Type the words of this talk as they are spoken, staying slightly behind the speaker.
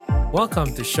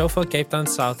Welcome to Shofar Cape Town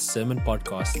South Sermon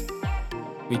Podcast.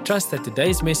 We trust that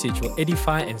today's message will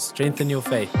edify and strengthen your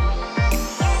faith.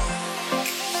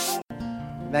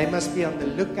 They must be on the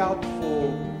lookout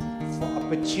for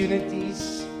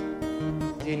opportunities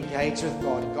to engage with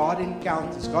God. God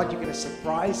encounters. God, you're going to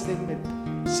surprise them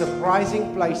in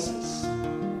surprising places.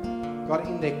 God,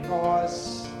 in their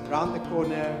cars, around the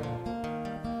corner,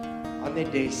 on their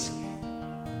desk,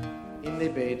 in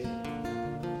their bed.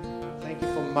 Thank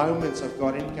you for moments of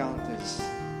God encounters.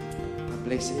 And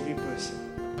bless every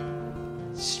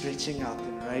person stretching out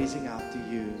and raising out to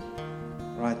you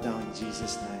right now in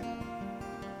Jesus' name.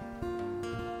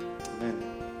 Amen.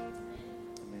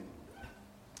 Amen.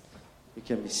 You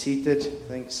can be seated.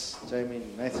 Thanks, Jamie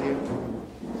and Matthew. I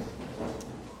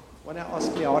want to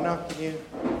ask Liana, can you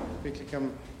quickly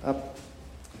come up?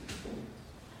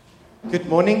 Good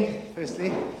morning,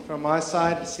 firstly, from my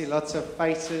side. I see lots of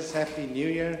faces. Happy New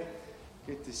Year.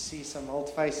 Good to see some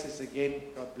old faces again.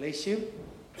 God bless you.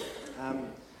 I'm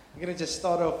going to just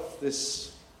start off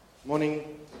this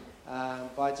morning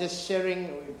by just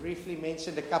sharing. We briefly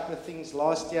mentioned a couple of things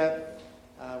last year.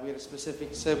 We had a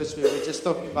specific service where we were just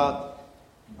talking about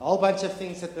a whole bunch of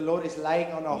things that the Lord is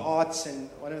laying on our hearts. And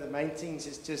one of the main things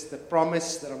is just the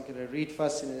promise that I'm going to read for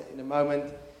us in a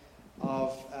moment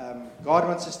of God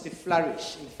wants us to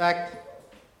flourish. In fact,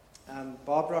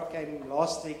 Barbara came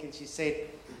last week and she said,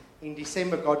 in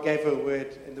December, God gave her a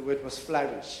word, and the word was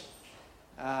flourish.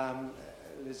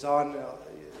 Lizanne,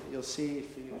 you'll see,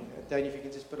 Tony, if you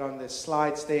can just put on the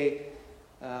slides there.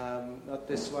 Not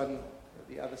this one,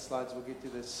 the other slides, we'll get to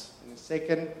this in a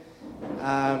second.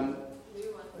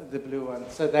 The blue one.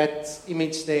 So that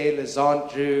image there,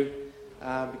 Lizanne drew,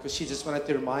 because she just wanted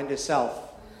to remind herself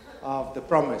of the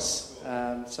promise.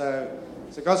 So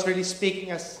God's really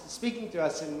speaking to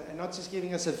us and not just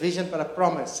giving us a vision, but a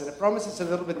promise. And a promise is a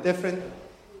little bit different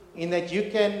in that you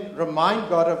can remind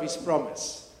God of His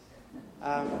promise.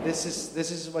 This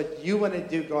is what you want to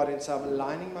do, God, and so I'm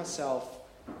aligning myself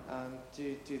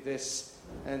to this.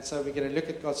 And so we're going to look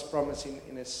at God's promise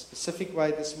in a specific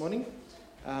way this morning.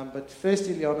 But first,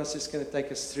 Ileana's just going to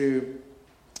take us through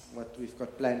what we've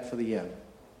got planned for the year.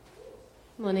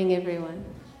 Morning, everyone.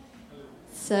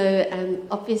 So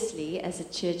obviously, as a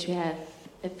church, we have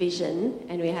a vision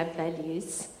and we have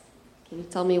values. Can you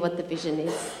tell me what the vision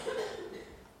is?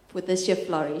 For this year,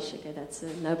 flourish. Okay, that's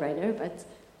a no-brainer. But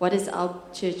what is our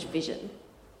church vision?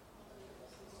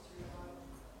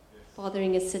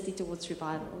 Fathering a city towards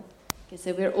revival. Okay,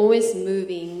 so we're always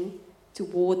moving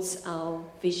towards our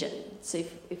vision. So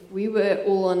if we were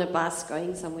all on a bus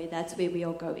going somewhere, that's where we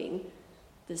are going.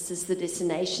 This is the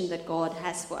destination that God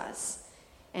has for us.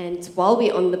 And while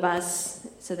we're on the bus,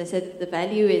 so they said the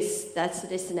value is that's the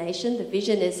destination. The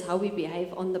vision is how we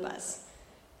behave on the bus.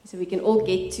 So we can all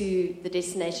get to the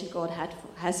destination God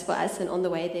has for us, and on the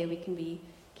way there we can be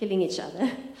killing each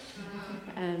other.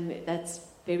 That's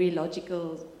very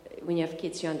logical. When you have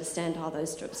kids, you understand how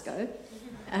those trips go.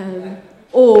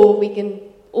 Or we can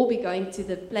all be going to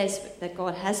the place that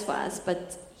God has for us,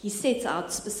 but He sets out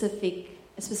a specific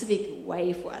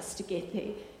way for us to get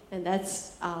there. And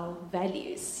that's our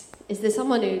values. Is there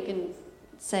someone who can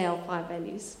say our 5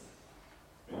 values?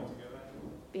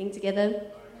 Being together.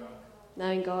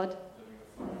 Knowing God.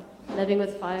 Living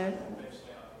with fire.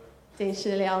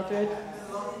 Intentionally outward.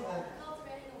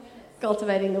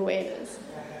 Cultivating awareness.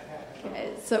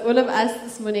 Okay, so all of us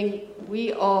this morning,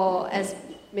 we are, as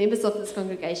members of this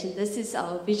congregation, this is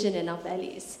our vision and our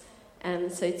values.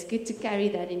 So it's good to carry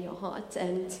that in your heart.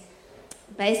 And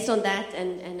based on that,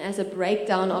 and as a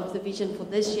breakdown of the vision for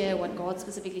this year, what God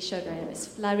specifically showed Graham is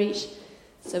flourish.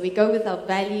 So we go with our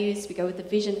values, we go with the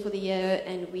vision for the year,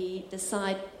 and we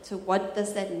decide, so what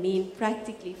does that mean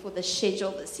practically for the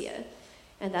schedule this year?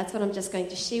 And that's what I'm just going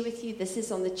to share with you. This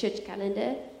is on the church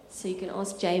calendar, so you can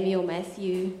ask Jamie or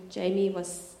Matthew. Jamie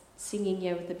was singing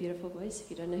here with a beautiful voice,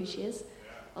 if you don't know who she is.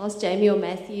 Ask Jamie or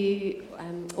Matthew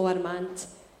or Armand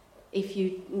if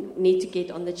you need to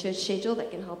get on the church schedule. They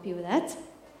can help you with that.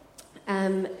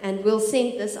 And we'll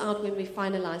send this out when we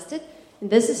finalized it. And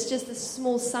this is just a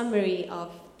small summary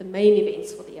of the main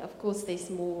events for the year. Of course,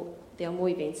 there are more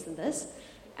events than this.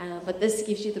 But this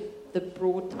gives you the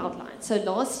broad outline. So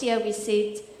last year we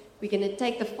said we're going to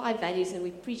take the 5 values and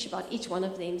we preach about each one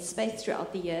of them spaced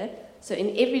throughout the year. So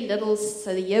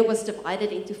so the year was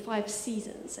divided into 5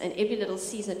 seasons. And every little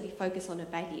season we focus on a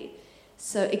value.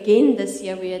 So again, this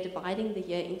year we are dividing the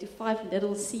year into 5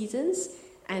 little seasons,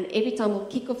 and every time we'll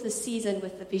kick off the season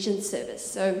with the vision service.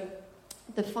 So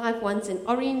the 5 ones in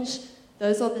orange,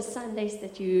 those are the Sundays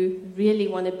that you really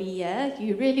want to be here.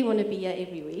 You really want to be here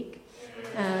every week.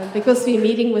 because we're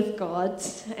meeting with God.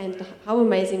 And how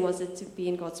amazing was it to be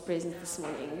in God's presence this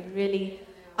morning? Really,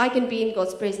 I can be in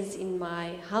God's presence in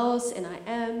my house, and I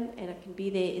am, and I can be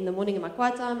there in the morning in my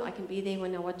quiet time. I can be there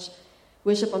when I watch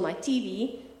worship on my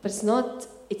TV, but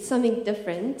it's something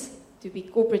different to be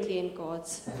corporately in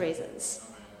God's presence.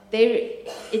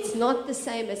 It's not the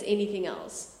same as anything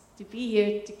else. To be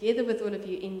here together with all of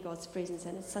you in God's presence,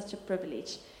 and it's such a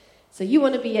privilege. So you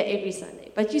want to be here every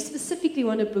Sunday, but you specifically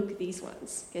want to book these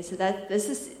ones. Okay, so this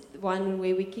is one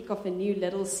where we kick off a new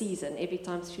little season every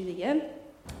time through the year.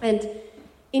 And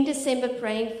in December,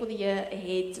 praying for the year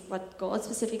ahead, what God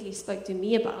specifically spoke to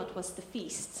me about was the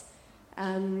feasts.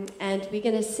 And we're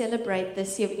going to celebrate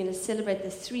this year, we're going to celebrate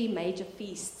the 3 major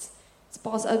feasts. It's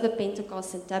Passover,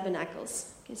 Pentecost, and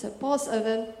Tabernacles. Okay, so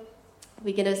Passover,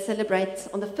 we're going to celebrate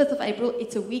on the 5th of April.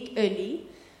 It's a week early,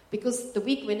 because the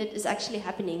week when it is actually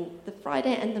happening, the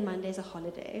Friday and the Monday is a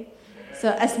holiday. So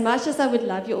as much as I would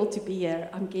love you all to be here,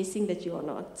 I'm guessing that you are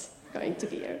not going to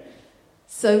be here.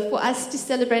 So for us to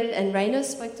celebrate, and Reino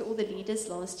spoke to all the leaders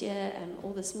last year, and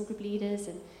all the small group leaders,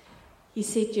 and he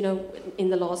said, in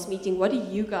the last meeting, what do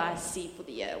you guys see for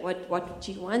the year? What would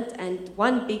you want? And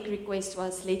one big request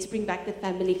was, let's bring back the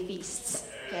family feasts,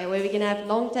 okay, where we're going to have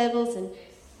long tables and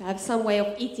have some way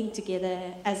of eating together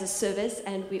as a service,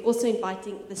 and we're also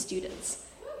inviting the students.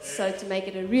 So to make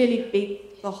it a really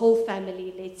big, the whole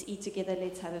family, let's eat together,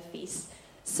 let's have a feast.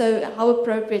 So how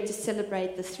appropriate to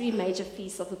celebrate the 3 major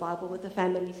feasts of the Bible with the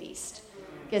family feast.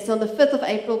 Okay, so on the 5th of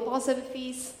April, Passover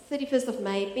feast, 31st of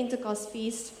May, Pentecost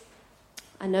feast.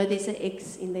 I know there's an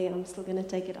X in there, I'm still going to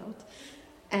take it out.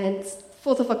 And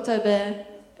 4th of October,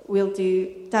 we'll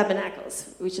do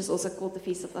Tabernacles, which is also called the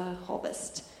Feast of the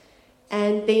Harvest.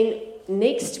 And then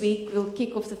next week, we'll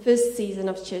kick off the first season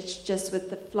of church just with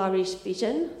the Flourish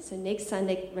Vision. So next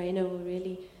Sunday, Reino will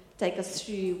really take us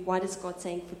through what is God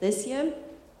saying for this year.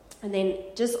 And then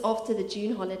just after the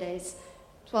June holidays,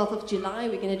 12th of July,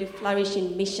 we're going to do Flourish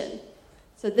in Mission.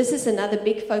 So this is another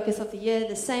big focus of the year,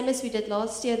 the same as we did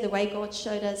last year, the way God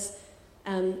showed us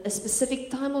a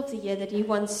specific time of the year that He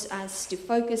wants us to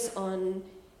focus on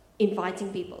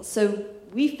inviting people. So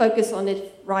we focus on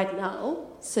it right now.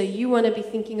 So you want to be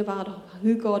thinking about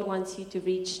who God wants you to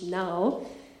reach now.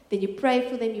 Then you pray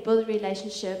for them, you build a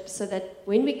relationship so that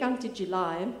when we come to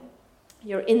July,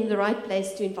 you're in the right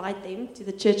place to invite them to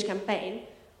the church campaign,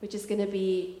 which is going to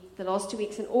be the last 2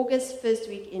 weeks in August, first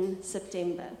week in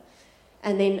September.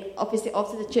 And then obviously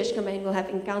after the church campaign, we'll have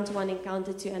Encounter 1,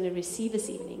 Encounter 2, and a Receivers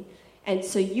Evening. And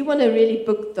so you want to really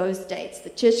book those dates,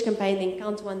 the church campaign, the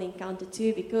Encounter 1, the Encounter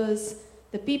 2, because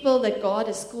the people that God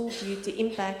has called you to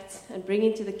impact and bring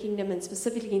into the kingdom, and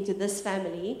specifically into this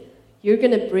family, you're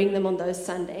going to bring them on those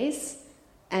Sundays,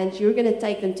 and you're going to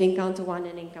take them to Encounter 1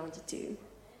 and Encounter 2.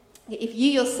 If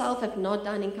you yourself have not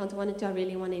done Encounter 1 and 2, I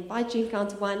really want to invite you to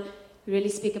Encounter 1. We really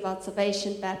speak about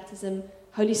salvation, baptism,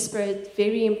 Holy Spirit,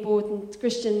 very important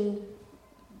Christian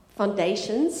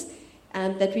foundations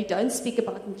that we don't speak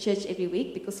about in church every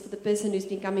week, because for the person who's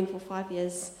been coming for 5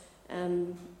 years,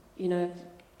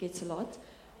 gets a lot,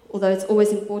 although it's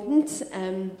always important.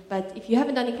 But if you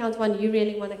haven't done Encounter 1, you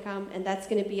really want to come, and that's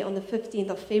going to be on the 15th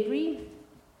of February.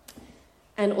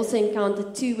 And also Encounter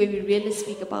 2, where we really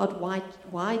speak about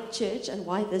why church and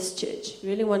why this church. You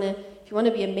really want to, if you want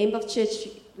to be a member of church,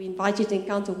 we invite you to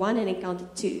Encounter 1 and Encounter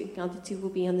 2. Encounter 2 will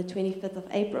be on the 25th of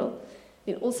April.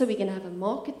 Then also we're going to have a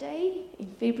market day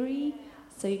in February.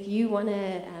 So if you want to,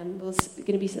 there's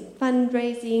going to be some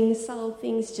fundraising, sell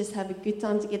things, just have a good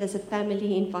time together as a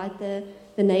family, invite the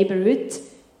neighborhood.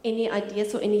 Any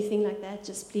ideas or anything like that,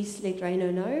 just please let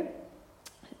Reino know.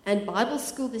 And Bible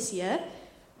school this year,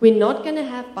 we're not going to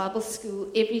have Bible school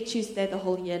every Tuesday the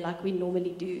whole year like we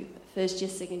normally do, first year,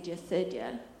 second year, third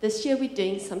year. This year we're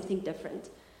doing something different.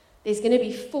 There's going to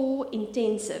be 4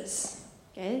 intensives,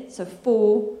 okay? So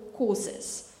 4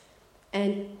 courses.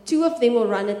 And 2 of them will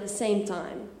run at the same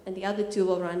time, and the other 2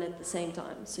 will run at the same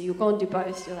time. So you can't do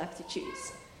both, you'll have to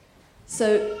choose.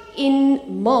 So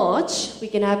in March, we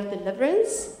can have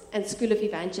Deliverance and School of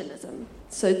Evangelism.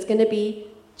 So it's going to be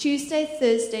Tuesday,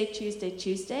 Thursday,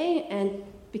 Tuesday, and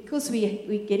because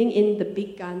we're getting in the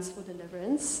big guns for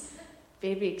Deliverance,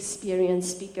 very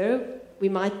experienced speaker,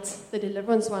 the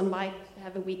Deliverance one might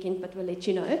have a weekend, but we'll let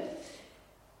you know.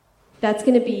 That's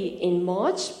going to be in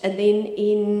March, and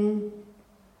then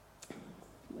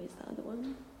where's the other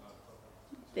one?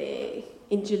 There.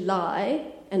 In July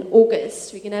and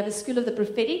August, we're going to have a School of the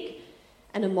Prophetic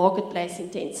and a Marketplace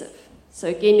intensive. So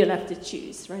again, you'll have to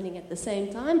choose, running at the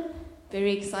same time.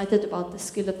 Very excited about the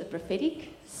School of the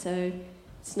Prophetic. So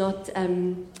it's not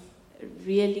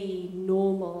really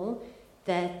normal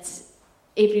that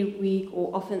every week,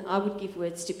 or often I would give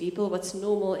words to people. What's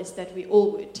normal is that we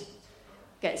all would.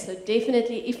 Okay, so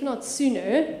definitely, if not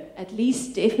sooner, at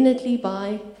least definitely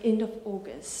by end of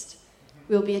August,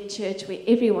 we'll be a church where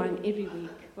everyone, every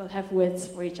week, will have words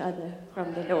for each other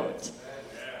from the Lord.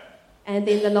 And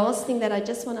then the last thing that I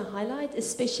just want to highlight,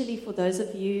 especially for those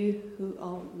of you who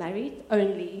are married,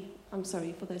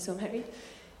 for those who are married,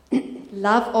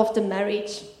 Love After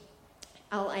Marriage,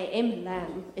 LAM,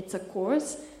 LAM. It's a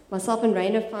course. Myself and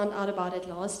Rainer found out about it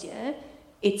last year.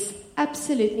 It's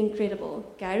absolutely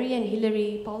incredible. Gary and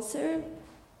Hilary Palser,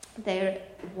 they're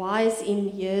wise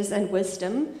in years and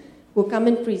wisdom, will come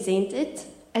and present it.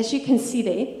 As you can see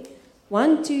there,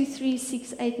 1, 2, 3,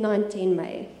 6, 8, 9, 10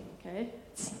 May. Okay,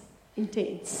 it's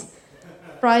intense.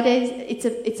 Fridays,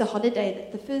 it's a holiday.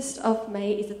 The 1st of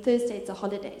May is a Thursday, it's a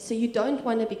holiday. So you don't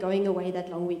want to be going away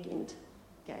that long weekend.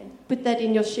 Okay, put that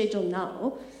in your schedule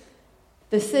now.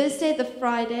 The Thursday, the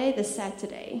Friday, the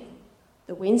Saturday,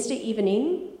 the Wednesday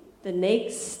evening, the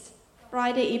next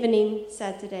Friday evening,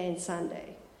 Saturday and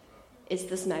Sunday is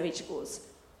this marriage course.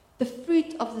 The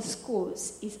fruit of this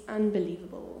course is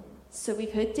unbelievable. So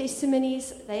we've heard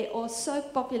testimonies. They are so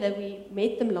popular. We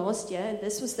met them last year, and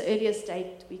this was the earliest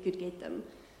date we could get them.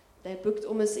 They're booked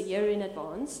almost a year in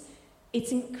advance.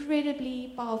 It's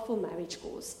incredibly powerful marriage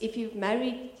course. If you've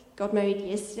got married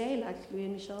yesterday, like Louis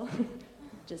and Michelle,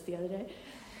 just the other day,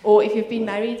 or if you've been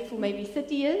married for maybe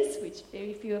 30 years, which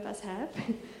very few of us have,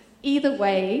 either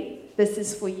way, this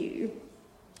is for you.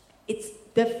 It's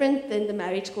different than the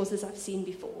marriage courses I've seen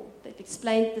before. They've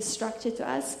explained the structure to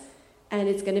us, and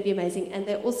it's going to be amazing. And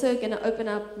they're also going to open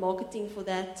up marketing for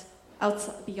that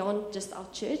outside, beyond just our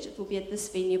church. It will be at this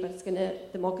venue, but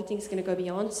the marketing is going to go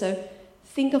beyond. So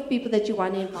think of people that you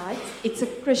want to invite. It's a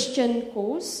Christian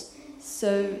course,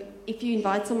 so if you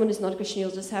invite someone who's not Christian,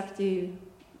 you'll just have to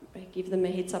give them a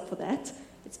heads up for that.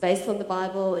 It's based on the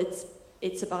Bible.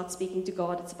 It's about speaking to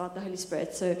God. It's about the Holy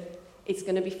Spirit. So it's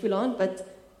going to be full on, but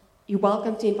you're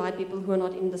welcome to invite people who are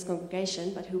not in this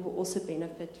congregation, but who will also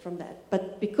benefit from that.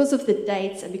 But because of the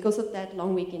dates and because of that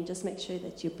long weekend, just make sure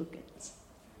that you book it.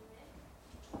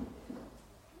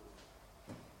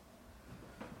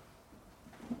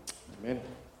 Amen.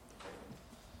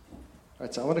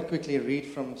 Right, so I want to quickly read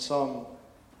from Psalm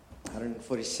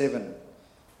 147,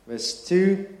 verse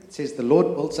 2. It says, "The Lord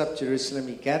builds up Jerusalem.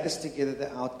 He gathers together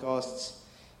the outcasts.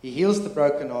 He heals the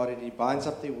brokenhearted. He binds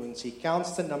up their wounds. He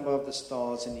counts the number of the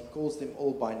stars, and he calls them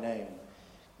all by name.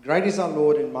 Great is our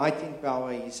Lord, and mighty in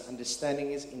power. His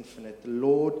understanding is infinite. The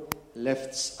Lord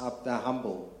lifts up the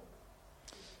humble."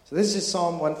 So this is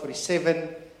Psalm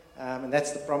 147, and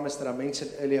that's the promise that I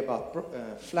mentioned earlier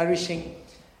about flourishing.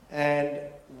 And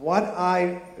what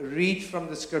I read from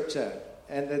the scripture,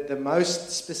 and the most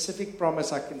specific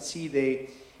promise I can see there,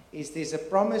 is there's a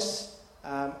promise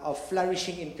of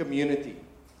flourishing in community.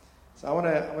 So I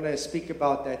want to speak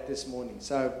about that this morning.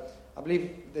 So I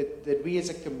believe that we as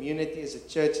a community, as a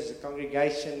church, as a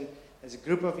congregation, as a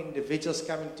group of individuals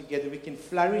coming together, we can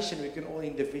flourish, and we can all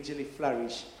individually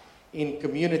flourish in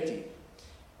community.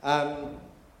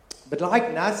 But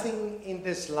like nothing in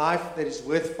this life that is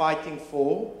worth fighting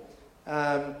for,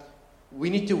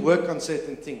 we need to work on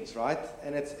certain things, right?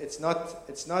 And it's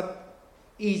not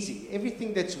easy.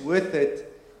 Everything that's worth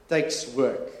it takes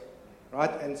work.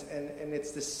 Right, and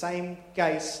it's the same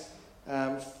case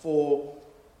for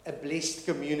a blessed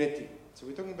community. So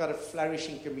we're talking about a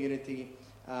flourishing community,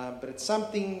 but it's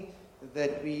something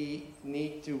that we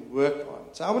need to work on.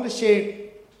 So I want to share,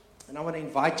 and I want to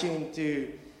invite you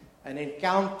into an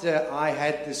encounter I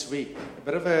had this week, a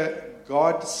bit of a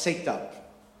God setup.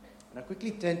 And I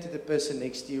quickly turn to the person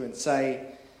next to you and say,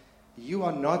 "You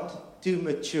are not too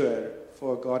mature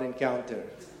for a God encounter."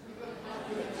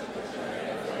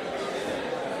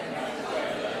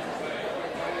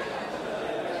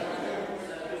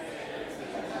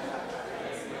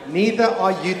 Neither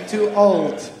are you too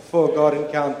old for a God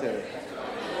encounter.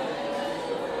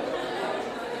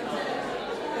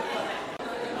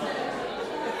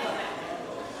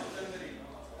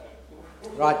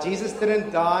 Right, Jesus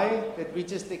didn't die that we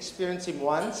just experience him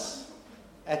once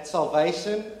at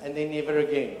salvation and then never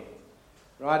again.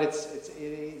 Right,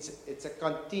 it's a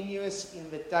continuous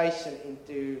invitation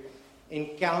into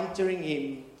encountering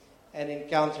him and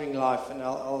encountering life. And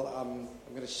I'm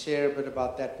going to share a bit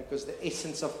about that, because the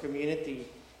essence of community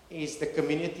is the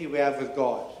community we have with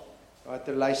God, right?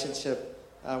 The relationship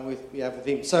we have with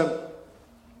him. So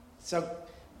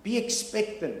be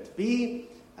expectant. Be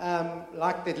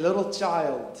like that little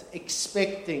child,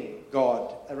 expecting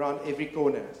God around every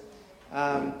corner.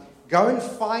 Go and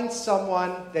find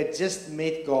someone that just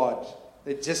met God,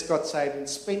 that just got saved, and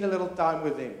spend a little time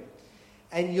with them.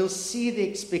 and you'll see the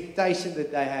expectation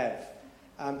that they have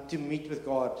to meet with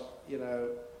God,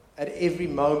 at every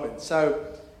moment. So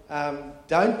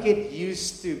don't get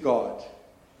used to God.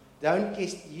 Don't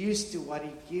get used to what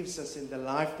He gives us in the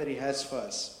life that He has for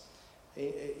us.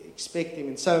 Expect Him.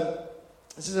 And so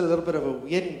this is a little bit of a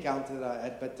weird encounter that I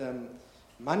had, but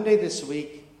Monday this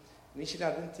week, initially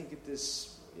I didn't think it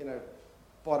was,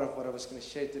 part of what I was going to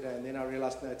share today, and then I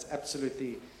realized, no, it's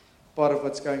absolutely part of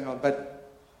what's going on. But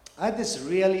I had this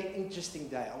really interesting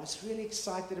day. I was really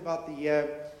excited about the year,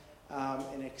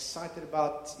 and excited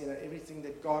about everything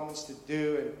that God wants to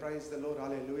do, and praise the Lord,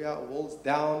 hallelujah, walls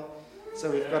down,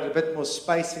 so we've got a bit more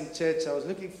space in church. I was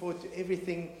looking forward to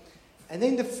everything. And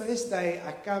then the first day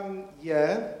I come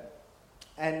here,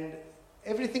 and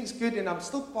everything's good, and I'm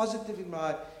still positive in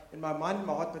my mind and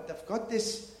my heart, but I've got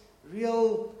this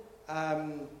real,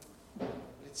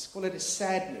 let's call it a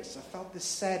sadness. I felt this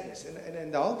sadness,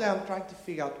 and the whole day I'm trying to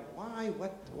figure out why,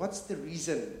 what's the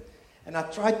reason. And I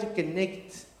tried to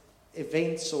connect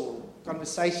events or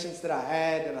conversations that I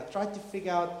had, and I tried to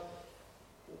figure out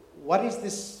what is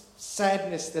this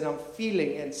sadness that I'm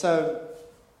feeling. And so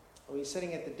we were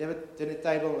sitting at the dinner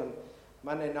table on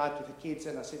Monday night with the kids,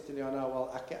 and I said to Liana,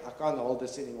 well, I can't hold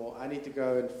this anymore. I need to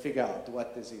go and figure out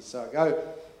what this is. So I go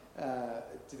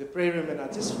to the prayer room, and I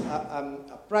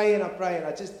pray and I pray,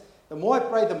 and the more I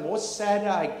pray, the more sadder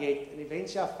I get. And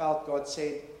eventually I felt God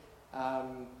said,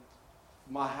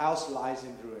 my house lies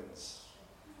in ruins.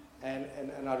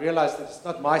 And I realized that it's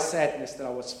not my sadness that I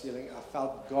was feeling. I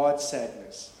felt God's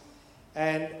sadness.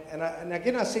 And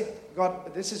again I said,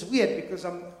 God, this is weird, because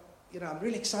I'm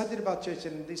really excited about church,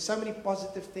 and there's so many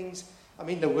positive things. I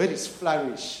mean, the word is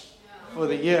flourish for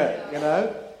the year,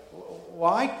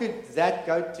 Why could that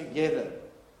go together?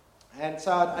 And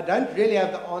so I don't really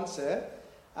have the answer,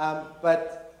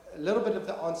 but a little bit of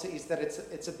the answer is that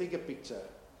it's a bigger picture.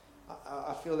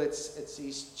 I feel it's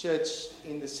His church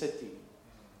in the city.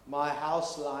 My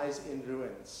house lies in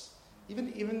ruins.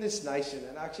 Even this nation.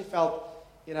 And I actually felt,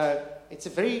 it's a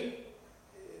very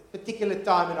particular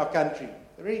time in our country.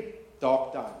 A very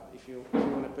dark time, if you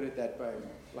want to put it that way,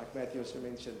 like Matthew also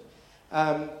mentioned.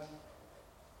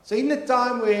 So in the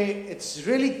time where it's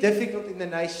really difficult in the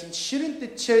nation, shouldn't the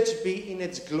church be in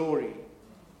its glory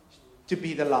to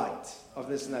be the light of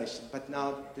this nation? But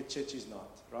now the church is not,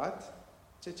 right?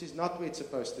 Church is not where it's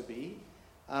supposed to be.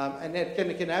 And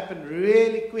it can happen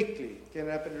really quickly. It can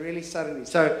happen really suddenly.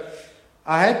 So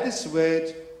I had this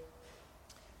word,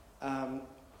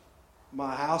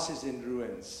 my house is in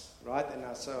ruins, right? And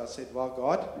so I said, well,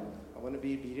 God, I want to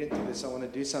be obedient to this. I want to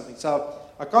do something. So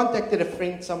I contacted a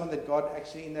friend, someone that God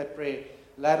actually in that prayer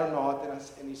laid on my heart,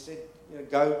 and he said,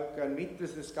 go and meet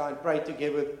with this guy and pray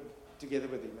together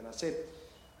with him. And I said,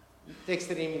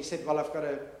 texted him. He said, well, I've got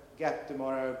a gap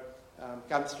tomorrow.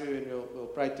 Come through and we'll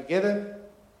pray together.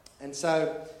 And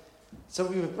so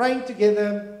we were praying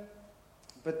together,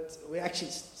 but we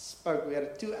actually spoke. We had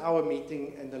a 2-hour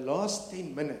meeting, and the last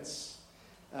 10 minutes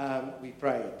we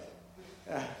prayed.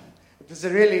 It was a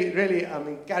really, really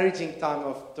encouraging time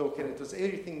of talking. It was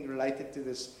everything related to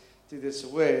this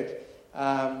word.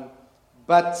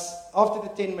 But after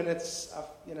the 10 minutes,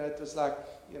 it was like,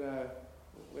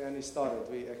 we only started.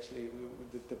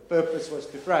 The purpose was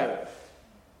to pray.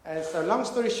 And so, long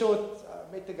story short,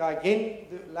 I met the guy again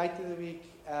later in the week,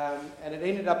 and it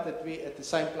ended up that we at the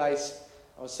same place.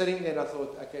 I was sitting there and I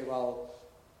thought, okay, well,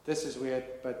 this is weird,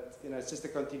 but it's just a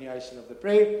continuation of the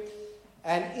prayer.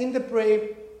 And in the prayer,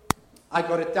 I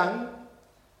got a tongue,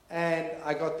 and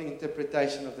I got the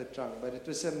interpretation of the tongue. But it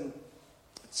was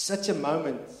such a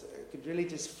moment. I could really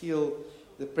just feel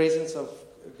the presence of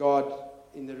God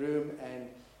in the room, and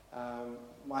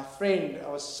my friend, I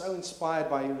was so inspired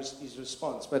by his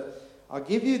response. But I'll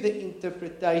give you the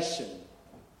interpretation,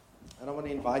 and I want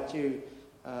to invite you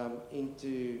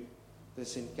into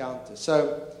this encounter.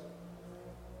 So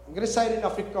I'm going to say it in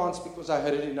Afrikaans because I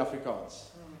heard it in Afrikaans.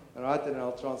 All right, and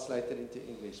I'll translate it into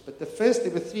English. But there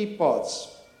were 3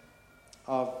 parts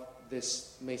of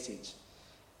this message.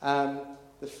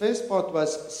 The first part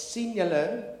was, sien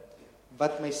julle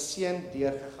wat my seun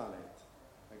deurgegaan het.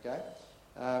 Okay?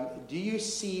 Do you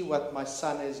see what my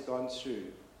son has gone through?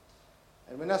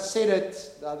 And when I said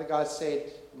it, the other guy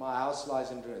said, my house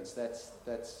lies in ruins. That's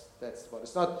what.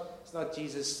 It's not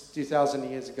Jesus 2,000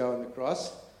 years ago on the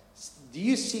cross. Do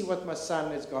you see what my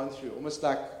son has gone through? Almost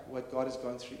like what God has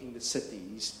gone through in the city.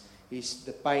 He's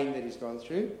the pain that he's gone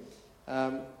through.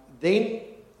 Then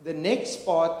the next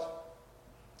part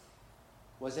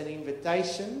was an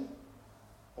invitation,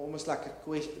 almost like a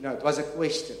question. No, it was a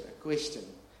question.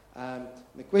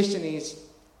 The question is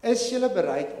julle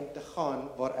bereid om te gaan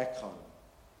waar ek gaan?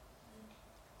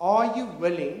 are you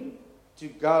willing to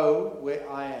go where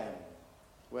I am,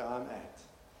 where I'm at?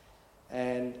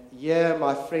 And yeah,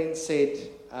 my friend said,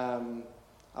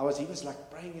 he was like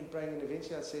praying, and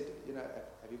eventually I said,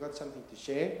 have you got something to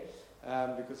share?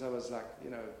 Because I was like,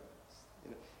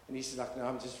 and he said like, no,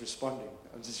 I'm just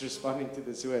responding to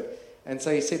this word. And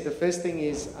so he said the first thing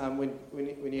is,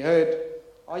 when he heard,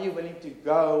 are you willing to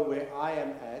go where I am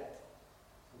at?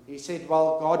 He said,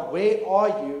 well, God, where are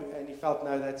you? And he felt,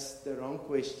 no, that's the wrong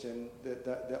question.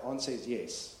 The answer is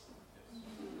yes.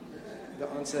 The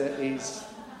answer is,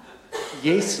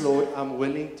 yes, Lord, I'm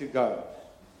willing to go.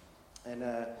 And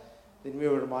then we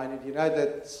were reminded,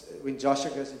 that when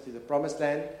Joshua goes into the promised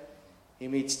land, he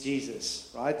meets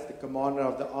Jesus, right? The commander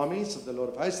of the armies of the Lord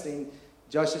of hosts. Then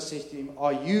Joshua says to him,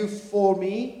 are you for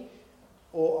me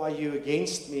or are you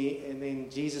against me? And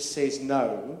then Jesus says,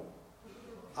 no,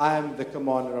 I am the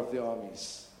commander of the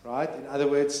armies, right? In other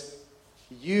words,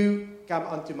 you come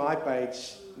onto my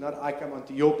page, not I come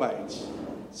onto your page.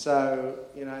 So,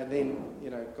 and then,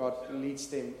 God leads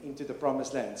them into the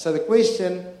promised land. So the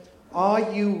question,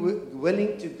 are you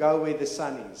willing to go where the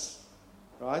sun is?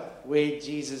 Right? Where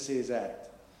Jesus is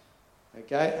at.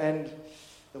 Okay? And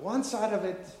the one side of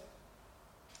it,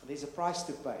 there's a price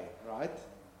to pay, right?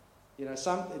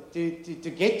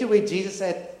 To get to where Jesus is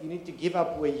at, you need to give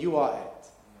up where you are at.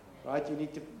 Right? You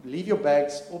need to leave your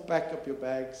bags or pack up your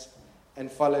bags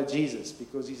and follow Jesus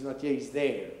because he's not here, he's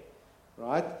there.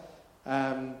 Right?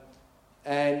 And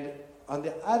on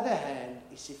the other hand,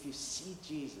 is if you see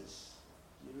Jesus,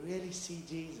 you really see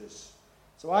Jesus.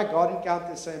 So why God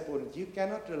encounter is so important. You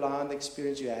cannot rely on the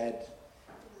experience you had.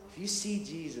 If you see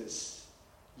Jesus,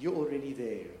 you're already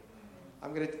there.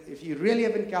 If you really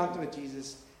have encounter with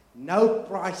Jesus, no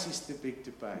price is too big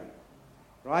to pay.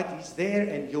 Right? He's there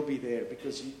and you'll be there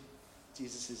because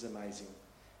Jesus is amazing.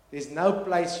 There's no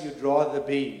place you'd rather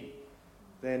be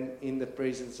than in the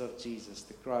presence of Jesus,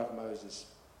 the cry of Moses,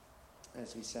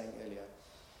 as we sang earlier.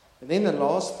 And then the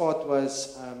last part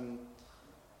was,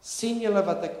 sien julle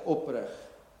wat ek oprig?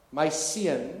 My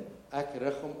seun, ek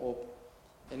rig hom op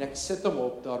en ek sit hom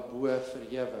op daarbo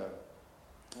verhewe.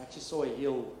 I actually saw a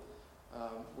hill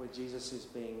where Jesus is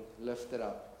being lifted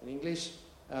up. In English,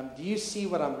 do you see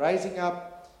what I'm raising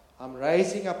up? I'm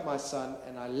raising up my son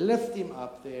and I lift him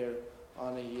up there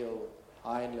on a hill,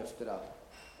 high and lifted up.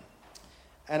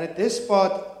 And at this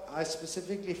part, I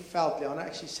specifically felt, Liana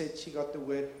actually said she got the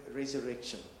word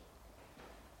resurrection.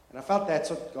 And I felt that's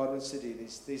what God wants to do.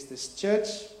 There's this church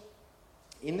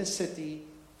in the city,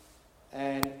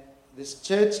 and this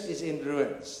church is in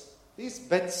ruins. These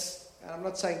bits, and I'm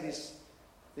not saying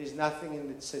there's nothing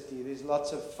in the city. There's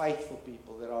lots of faithful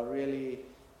people that are really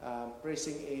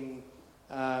pressing in.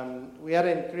 We had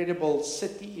an incredible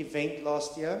city event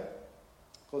last year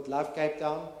called Love Cape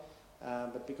Town,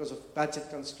 but because of budget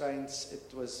constraints,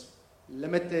 it was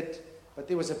limited. But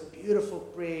there was a beautiful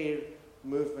prayer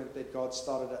movement that God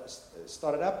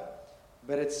started up.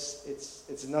 But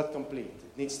it's not complete.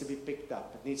 It needs to be picked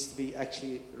up. It needs to be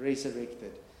actually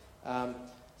resurrected.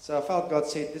 So I felt God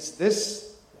said,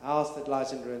 this house that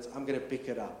lies in ruins, I'm going to pick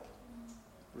it up.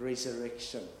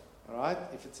 Resurrection. All right?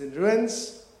 If it's in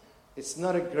ruins, it's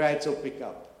not a gradual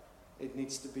pickup. It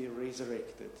needs to be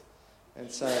resurrected.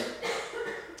 And so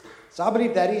I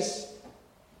believe that is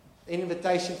an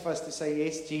invitation for us to say,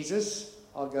 yes, Jesus,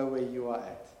 I'll go where you are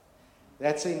at.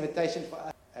 That's an invitation for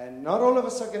us. And not all of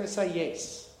us are going to say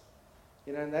yes.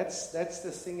 And that's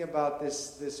the thing about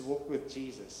this walk with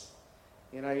Jesus.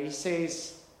 He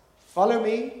says, follow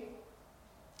me,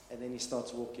 and then he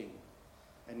starts walking.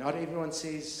 And not everyone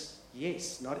says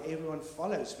yes. Not everyone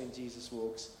follows when Jesus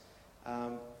walks.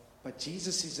 But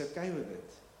Jesus is okay with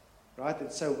it. Right?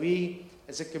 And so we,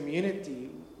 as a community,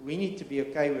 we need to be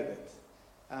okay with it.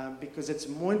 Because it's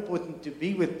more important to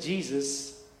be with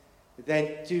Jesus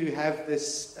than to have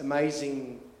this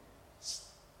amazing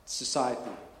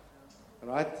society.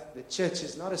 Right? The church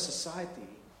is not a society.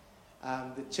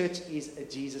 The church is a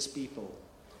Jesus people.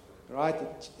 Right?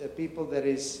 A people that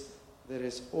is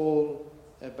all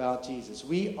about Jesus.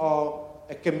 We are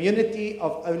a community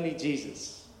of only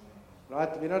Jesus. Right?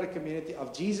 We're not a community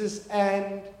of Jesus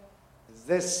and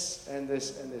this and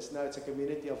this and this. No, it's a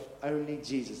community of only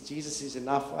Jesus. Jesus is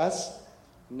enough for us.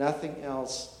 Nothing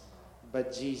else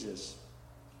but Jesus.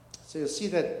 So you'll see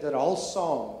that whole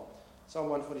Psalm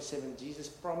 147, Jesus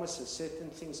promises certain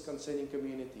things concerning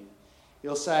community.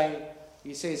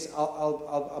 He says,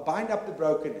 I'll bind up the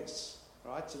brokenness.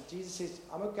 Right? So Jesus says,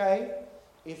 I'm okay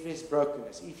if there's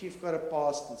brokenness. If you've got a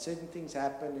past and certain things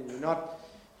happen and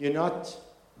you're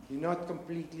not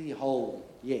completely whole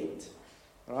yet.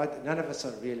 Right? None of us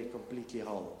are really completely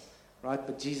whole. right?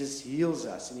 But Jesus heals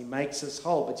us and He makes us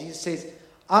whole. But Jesus says,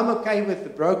 I'm okay with the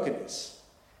brokenness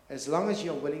as long as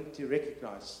you're willing to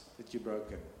recognize that you're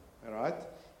broken, all right?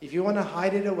 If you want to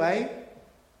hide it away,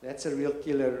 that's a real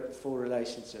killer for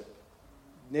relationship.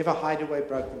 Never hide away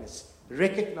brokenness.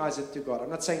 Recognize it to God. I'm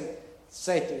not saying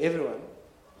say it to everyone,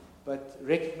 but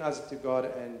recognize it to God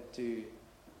and to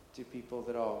people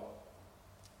that are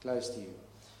close to you.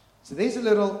 So there's a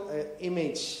little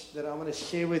image that I want to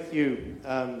share with you.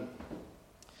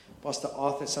 Pastor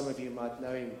Arthur, some of you might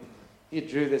know him. He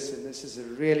drew this, and this is a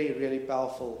really, really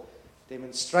powerful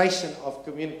demonstration of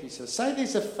community. So say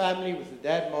there's a family with a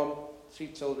dad, mom, 3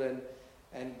 children,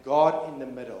 and God in the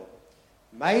middle.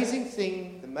 Amazing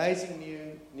thing, the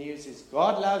amazing news is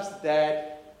God loves the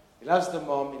dad, He loves the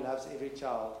mom, He loves every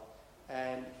child,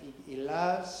 and He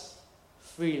loves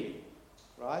freely,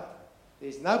 right?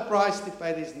 There's no price to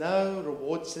pay, there's no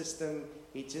reward system,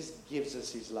 He just gives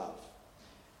us His love.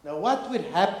 Now what would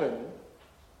happen,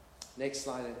 next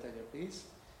slide Antonio please,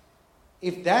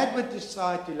 if dad would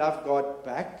decide to love God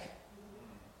back,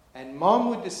 and mom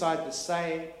would decide the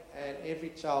same, and every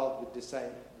child would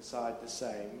decide the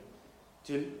same,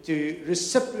 to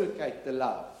reciprocate the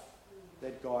love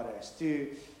that God has,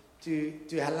 to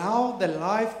allow the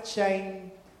life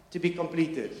chain to be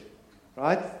completed,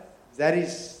 right? That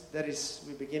is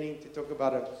we're beginning to talk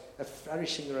about a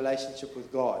flourishing relationship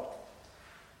with God.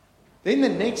 Then the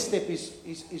next step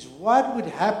is what would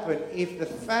happen if the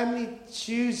family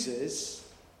chooses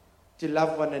to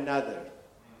love one another.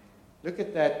 Look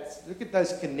at that. Look at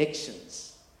those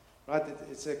connections, right?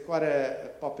 It's quite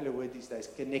a popular word these days,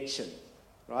 connection,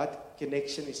 right?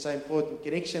 Connection is so important.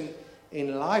 Connection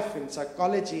in life, in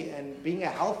psychology, and being a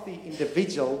healthy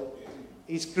individual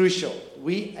is crucial.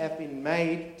 We have been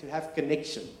made to have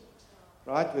connection,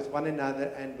 right, with one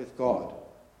another and with God.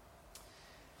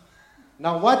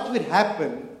 Now, what would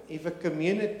happen if a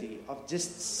community of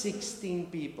just 16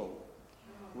 people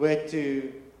were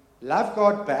to love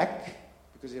God back,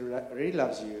 because He really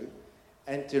loves you,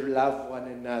 and to love one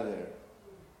another?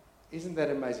 Isn't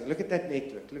that amazing? Look at that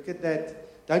network. Look at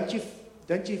that. Don't you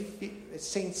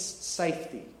sense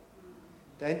safety?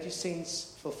 Don't you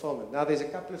sense fulfillment? Now, there's a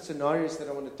couple of scenarios that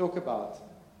I want to talk about.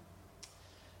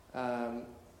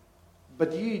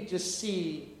 But you just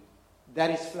see that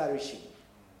is flourishing,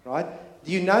 right?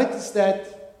 Do you notice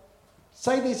that,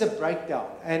 say there's a breakdown,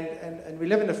 and we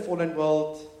live in a fallen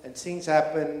world, and things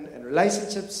happen, and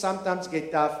relationships sometimes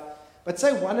get tough, but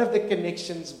say one of the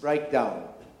connections break down.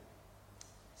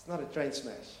 It's not a train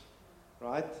smash,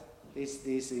 right?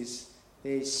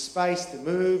 There's space to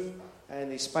move, and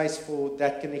there's space for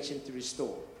that connection to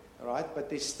restore, all right? But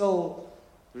there's still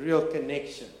real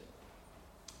connection.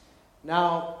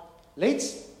 Now,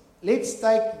 let's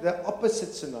take the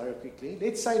opposite scenario quickly.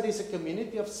 Let's say there's a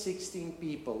community of 16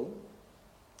 people.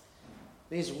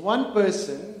 There's one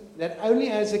person that only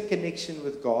has a connection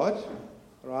with God,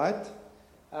 right?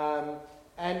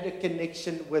 And a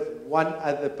connection with one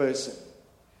other person,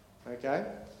 okay?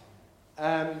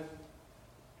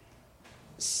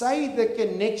 Say the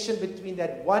connection between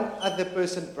that one other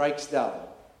person breaks down.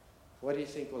 What do you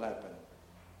think will happen?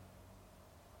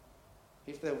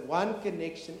 If the one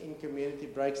connection in community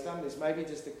breaks down, there's maybe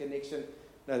just a connection.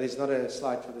 No, there's not a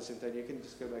slide for this, Antonio. You can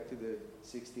just go back to the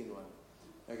 16 one.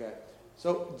 Okay.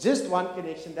 So just one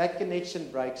connection, that connection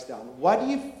breaks down. What do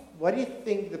you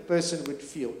think the person would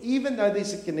feel? Even though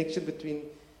there's a connection between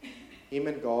him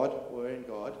and God, or in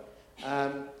God,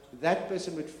 that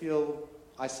person would feel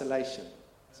isolation.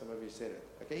 Some of you said it.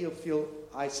 Okay, you'll feel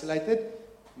isolated,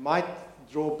 might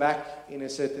draw back in a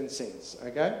certain sense.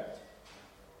 Okay?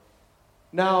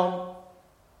 Now,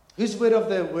 who's heard of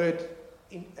the word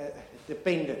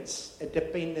dependence? A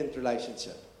dependent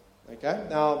relationship. Okay?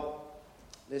 Now,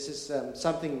 this is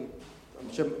something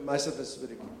I'm sure most of us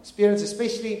would experience,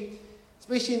 especially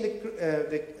in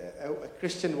the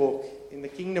Christian walk, in the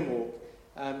kingdom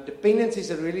walk. Dependence is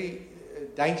a really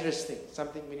dangerous thing,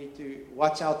 something we need to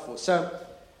watch out for. So,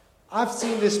 I've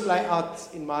seen this play out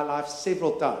in my life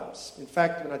several times. In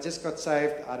fact, when I just got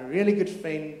saved, I had a really good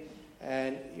friend,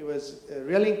 and he was a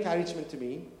real encouragement to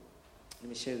me. Let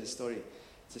me share the story.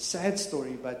 It's a sad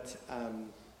story, but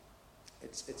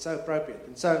it's so appropriate.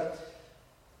 And so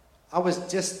I was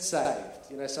just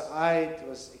saved, so I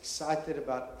was excited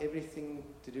about everything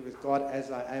to do with God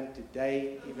as I am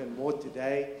today, even more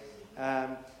today.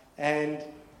 And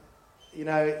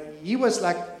he was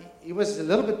a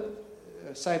little bit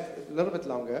saved a little bit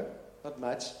longer, not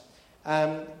much,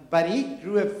 but he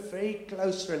grew a very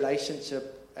close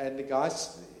relationship, and the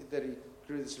guys that he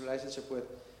grew this relationship with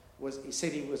he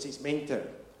said he was his mentor,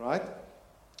 right?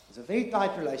 It's a very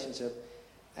tight relationship,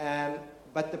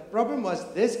 But the problem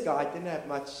was this guy didn't have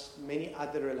many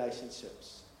other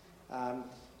relationships.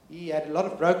 He had a lot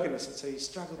of brokenness, and so he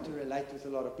struggled to relate with a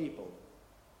lot of people.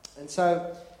 And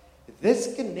so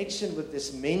this connection with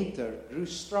this mentor grew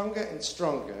stronger and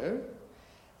stronger.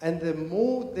 And the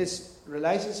more this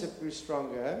relationship grew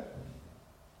stronger,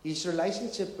 his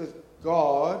relationship with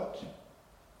God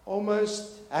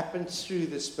almost happened through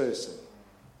this person.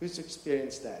 Who's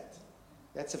experienced that?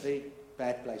 That's a very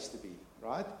bad place to be,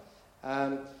 right?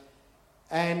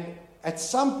 And at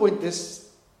some point, this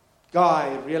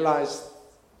guy realized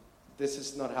this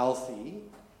is not healthy,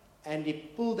 and he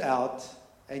pulled out,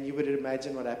 and you would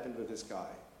imagine what happened with this guy.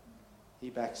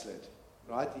 He backslid,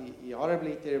 right? He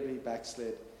horribly, terribly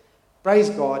backslid.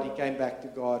 Praise God, he came back to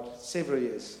God several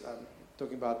years, I'm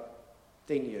talking about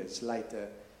 10 years later,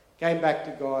 came back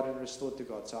to God and restored to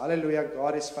God. So hallelujah,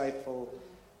 God is faithful,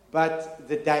 but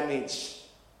the damage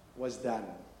was done,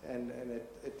 and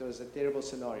it was a terrible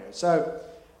scenario. So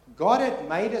God had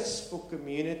made us for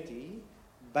community,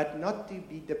 but not to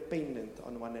be dependent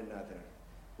on one another.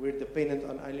 We're dependent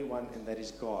on only one, and that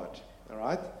is God. All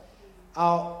right?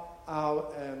 Our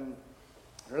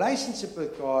relationship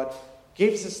with God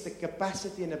gives us the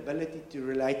capacity and ability to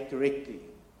relate correctly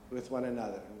with one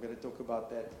another. I'm going to talk about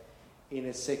that in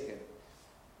a second.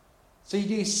 So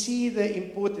you see the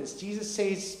importance. Jesus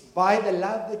says, by the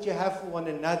love that you have for one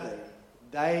another,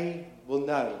 they will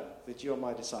know that you are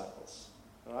my disciples.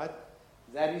 All right?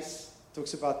 That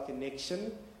talks about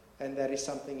connection, and that is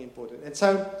something important. And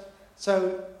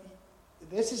so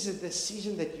this is a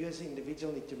decision that you as an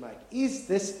individual need to make. Is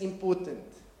this important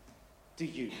to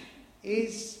you?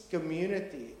 Is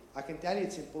community, I can tell you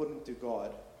it's important to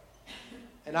God.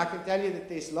 And I can tell you that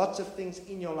there's lots of things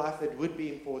in your life that would be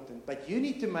important. But you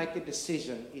need to make a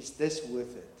decision, is this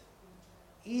worth it?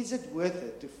 Is it worth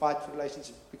it to fight for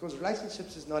relationships? Because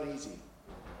relationships is not easy.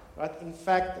 Right? In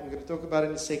fact, I'm going to talk about it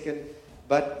in a second,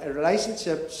 but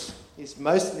relationships is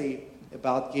mostly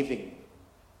about giving.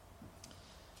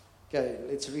 Okay,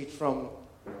 let's read from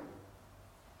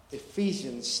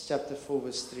Ephesians chapter 4,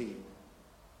 verse 3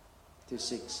 to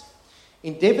 6.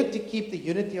 Endeavor to keep the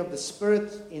unity of the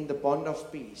Spirit in the bond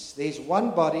of peace. There is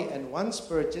one body and one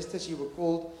Spirit, just as you were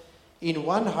called in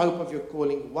one hope of your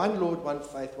calling, one Lord, one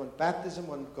faith, one baptism,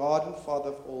 one God and Father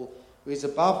of all, who is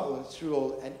above all and through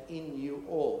all and in you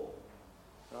all.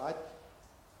 Right?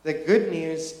 The good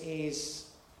news is,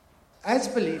 as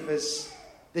believers,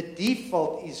 the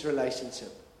default is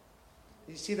relationship.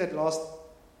 You see that last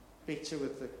picture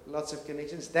with lots of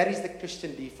connections? That is the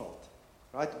Christian default.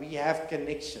 Right? We have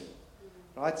connection.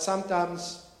 Right?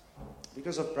 Sometimes,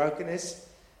 because of brokenness,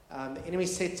 the enemy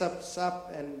sets us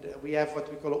up, and we have what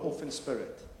we call an orphan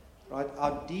spirit. Right?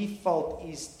 Our default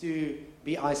is to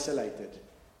be isolated.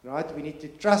 Right? We need to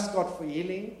trust God for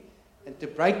healing and to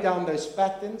break down those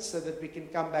patterns so that we can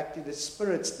come back to the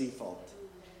Spirit's default.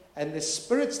 And the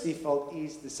Spirit's default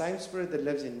is the same Spirit that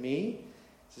lives in me.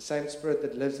 It's the same Spirit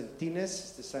that lives in Tinus.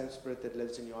 It's the same Spirit that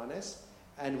lives in Johannes.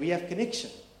 And we have connection.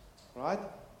 Right?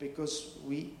 Because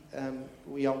we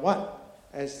are one,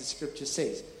 as the Scripture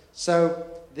says. So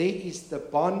there is the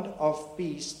bond of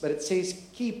peace, but it says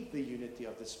keep the unity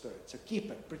of the Spirit. So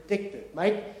keep it, protect it,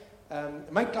 make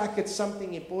like it's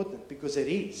something important, because it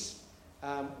is.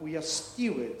 We are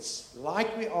stewards,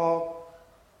 like we are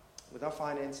with our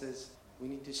finances. We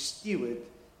need to steward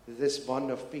this bond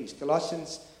of peace.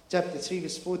 Colossians chapter 3,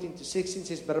 verse 14 to 16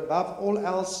 says, But above all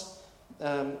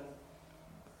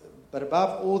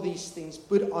these things,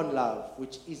 put on love,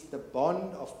 which is the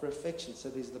bond of perfection. So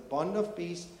there's the bond of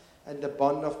peace and the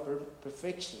bond of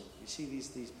perfection. You see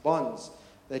these bonds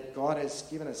that God has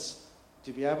given us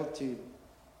to be able to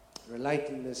relate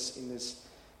in this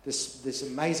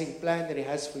amazing plan that He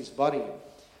has for His body.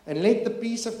 And let the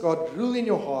peace of God rule in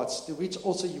your hearts, to which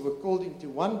also you were called into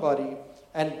one body,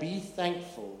 and be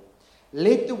thankful.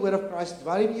 Let the word of Christ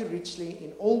dwell in you richly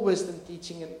in all wisdom,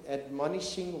 teaching and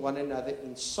admonishing one another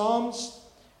in psalms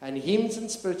and hymns and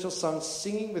spiritual songs,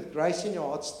 singing with grace in your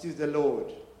hearts to the Lord.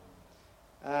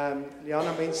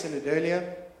 Liana mentioned it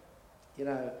earlier.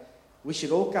 We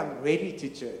should all come ready to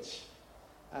church.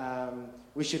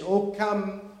 We should all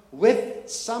come with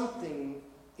something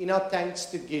in our tanks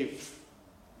to give.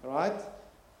 Right?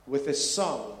 With a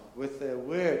song, with a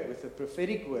word, with a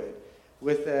prophetic word,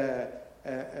 with a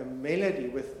melody,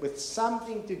 with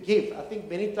something to give. I think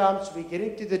many times we get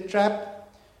into the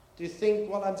trap to think,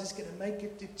 well, I'm just going to make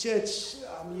it to church.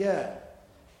 I'm here.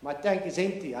 My tank is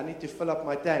empty. I need to fill up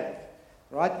my tank.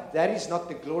 Right? That is not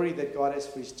the glory that God has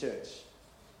for His church.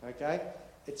 Okay?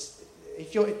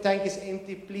 If your tank is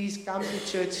empty, please come to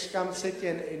church, come sit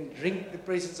here and drink the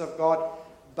presence of God.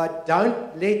 But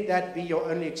don't let that be your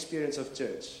only experience of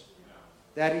church.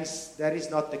 That is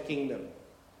not the kingdom.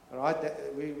 All right?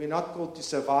 We're not called to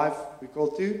survive. We're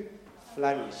called to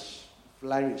flourish.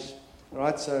 Flourish. All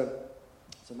right? So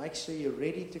make sure you're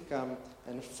ready to come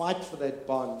and fight for that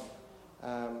bond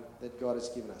that God has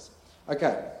given us.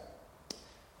 Okay.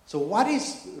 So what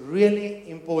is really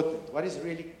important? What is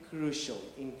really crucial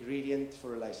ingredient for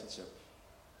relationship?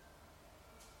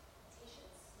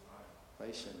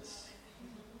 Patience.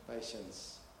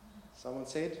 Patience. Someone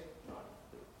said?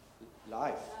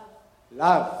 Life.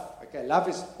 Love. Okay, love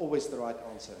is always the right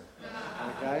answer.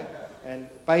 Okay? And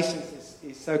patience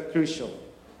is so crucial.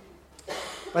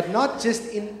 But not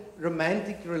just in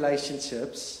romantic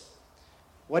relationships.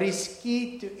 What is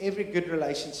key to every good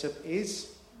relationship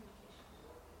is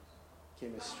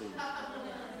chemistry.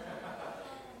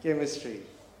 Chemistry.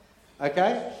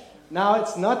 Okay? Now,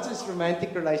 it's not just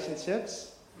romantic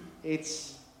relationships.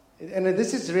 And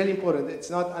this is really important. It's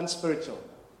not unspiritual.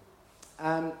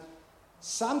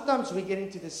 Sometimes we get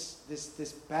into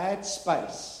this bad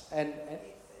space, and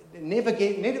never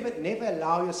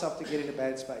allow yourself to get in a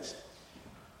bad space,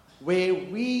 where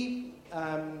we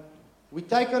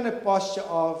take on a posture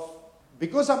of,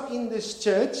 because I'm in this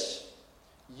church,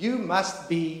 you must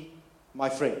be my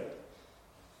friend.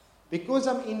 Because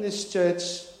I'm in this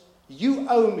church, you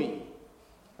owe me.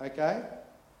 Okay?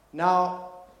 Now,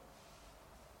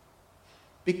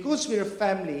 because we're a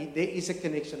family, there is a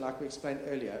connection, like we explained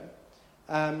earlier.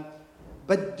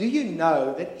 But do you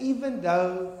know that even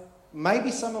though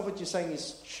maybe some of what you're saying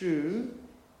is true,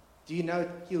 do you know it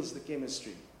kills the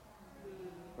chemistry?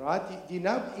 Right? Do you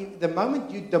know, the moment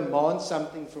you demand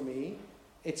something from me,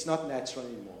 it's not natural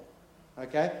anymore.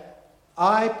 Okay?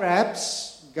 I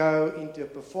perhaps go into a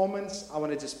performance, I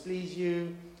want to just please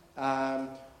you,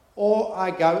 or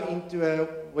I go into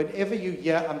whenever you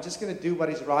hear, I'm just going to do what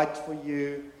is right for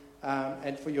you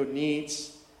and for your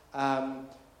needs.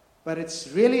 But it's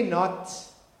really not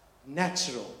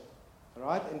natural. All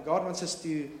right? And God wants us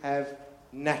to have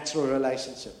natural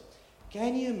relationship.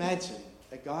 Can you imagine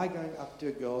a guy going up to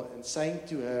a girl and saying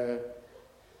to her,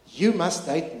 you must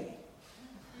date me?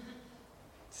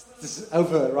 This is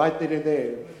over right then and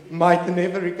there. Might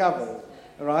never recover.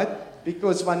 All right?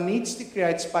 Because one needs to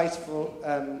create space for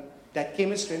that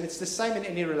chemistry, and it's the same in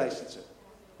any relationship,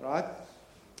 right?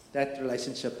 That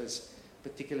relationship is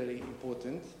particularly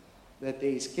important, that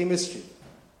there is chemistry.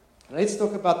 Let's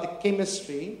talk about the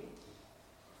chemistry.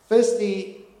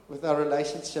 Firstly, with our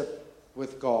relationship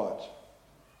with God,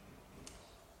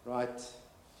 right?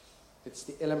 It's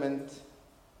the element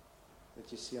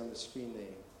that you see on the screen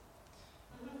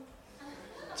there.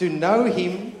 To know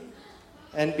Him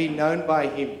and be known by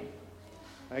Him.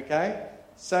 Okay?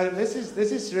 So this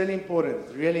is really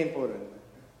important, really important.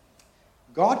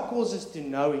 God calls us to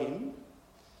know Him.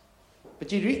 But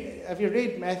have you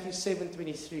read Matthew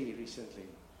 7:23 recently?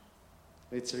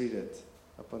 Let's read it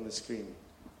up on the screen.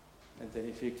 And then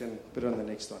if you can put on the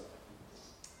next one.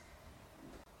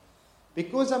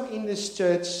 Because I'm in this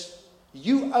church,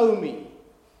 you owe me.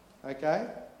 Okay?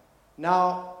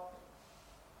 Now,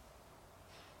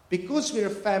 because we're a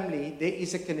family, there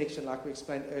is a connection, like we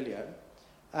explained earlier.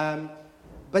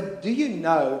 But do you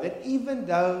know that even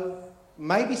though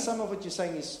maybe some of what you're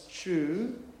saying is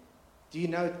true, do you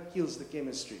know it kills the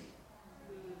chemistry?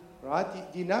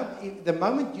 Right? Do you know, the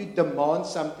moment you demand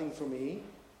something from me,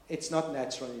 it's not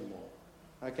natural anymore.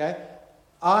 Okay?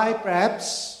 I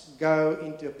perhaps go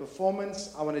into a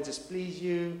performance, I want to just please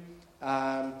you,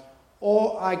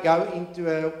 or I go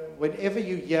into whenever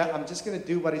you hear, I'm just going to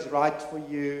do what is right for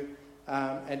you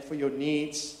and for your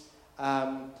needs.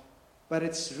 But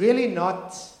it's really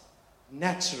not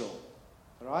natural.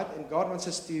 Right? And God wants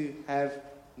us to have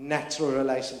natural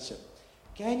relationship.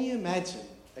 Can you imagine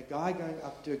a guy going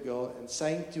up to a girl and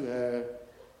saying to her,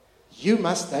 you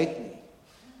must date me?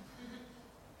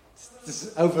 This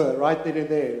is over right then and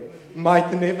there.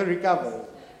 Might never recover.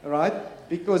 All right?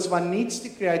 Because one needs to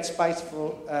create space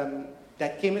for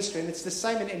that chemistry, and it's the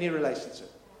same in any relationship.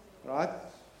 Right?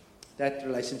 That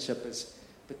relationship is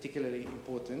particularly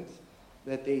important,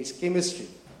 that there is chemistry.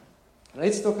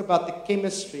 Let's talk about the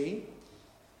chemistry.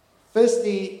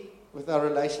 Firstly, with our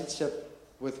relationship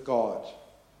with God.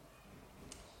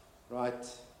 Right?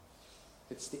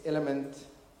 It's the element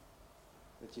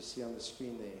that you see on the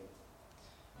screen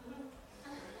there.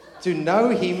 To know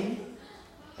Him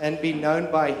and be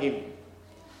known by Him.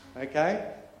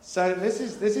 Okay? So this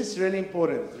is really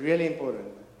important, really important.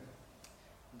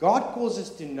 God calls us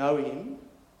to know Him.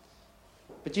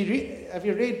 But have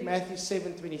you read Matthew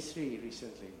 7:23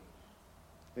 recently?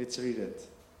 Let's read it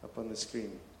up on the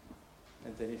screen.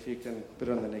 And then if you can put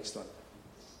on the next one.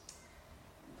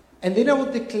 And then I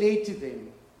will declare to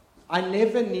them, I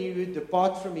never knew you,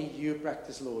 depart from me, you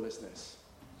practice lawlessness.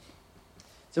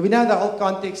 So we know the whole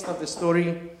context of the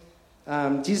story.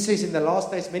 Jesus says in the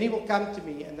last days, many will come to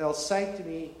me and they'll say to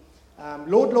me,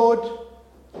 Lord, Lord,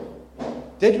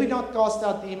 did we not cast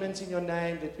out demons in your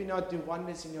name? Did we not do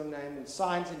wonders in your name and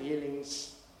signs and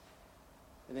healings?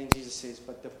 And then Jesus says,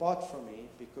 but depart from me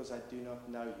because I do not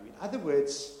know you. In other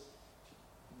words,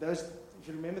 if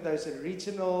you remember those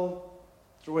original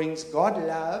drawings, God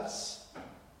loves,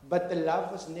 but the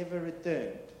love was never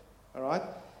returned. All right?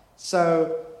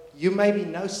 So you maybe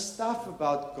know stuff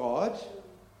about God,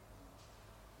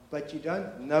 but you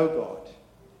don't know God.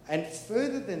 And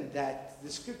further than that,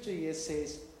 the scripture here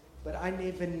says, but I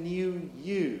never knew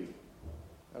you.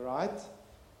 All right?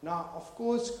 Now, of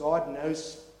course, God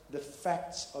knows the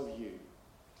facts of you.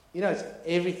 He knows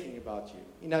everything about you.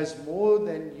 He knows more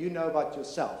than you know about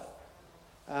yourself.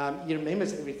 He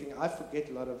remembers everything. I forget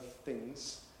a lot of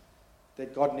things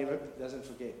that God never doesn't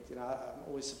forget. I'm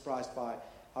always surprised by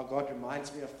how God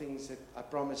reminds me of things that I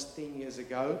promised 10 years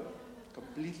ago.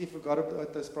 Completely forgot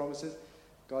about those promises.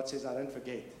 God says, I don't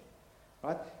forget.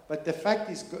 Right? But the fact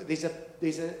is,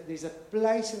 there's a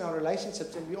place in our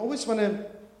relationships, and we always want to.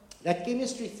 That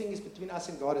chemistry thing is between us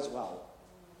and God as well.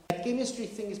 That chemistry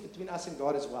thing is between us and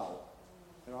God as well.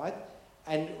 All right?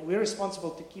 And we're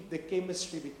responsible to keep the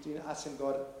chemistry between us and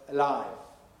God alive.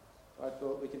 Right?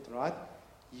 Well, we can, right?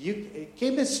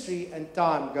 Chemistry and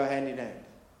time go hand in hand.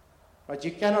 Right?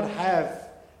 You cannot have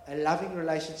a loving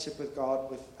relationship with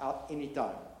God without any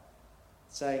time.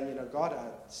 Saying, God, I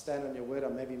stand on your word. I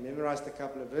maybe memorized a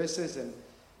couple of verses, and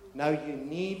now you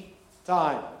need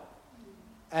time.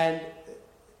 And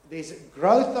there's a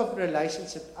growth of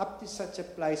relationship up to such a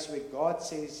place where God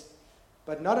says,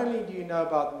 but not only do you know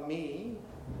about me,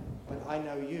 but I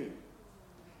know you.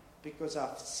 Because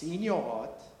I've seen your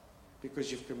heart,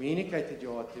 because you've communicated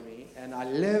your heart to me, and I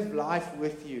live life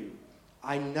with you.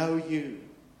 I know you.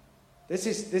 This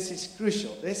is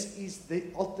crucial. This is the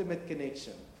ultimate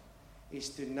connection, is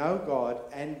to know God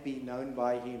and be known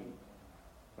by Him.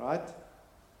 Right?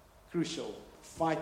 Crucial. Fight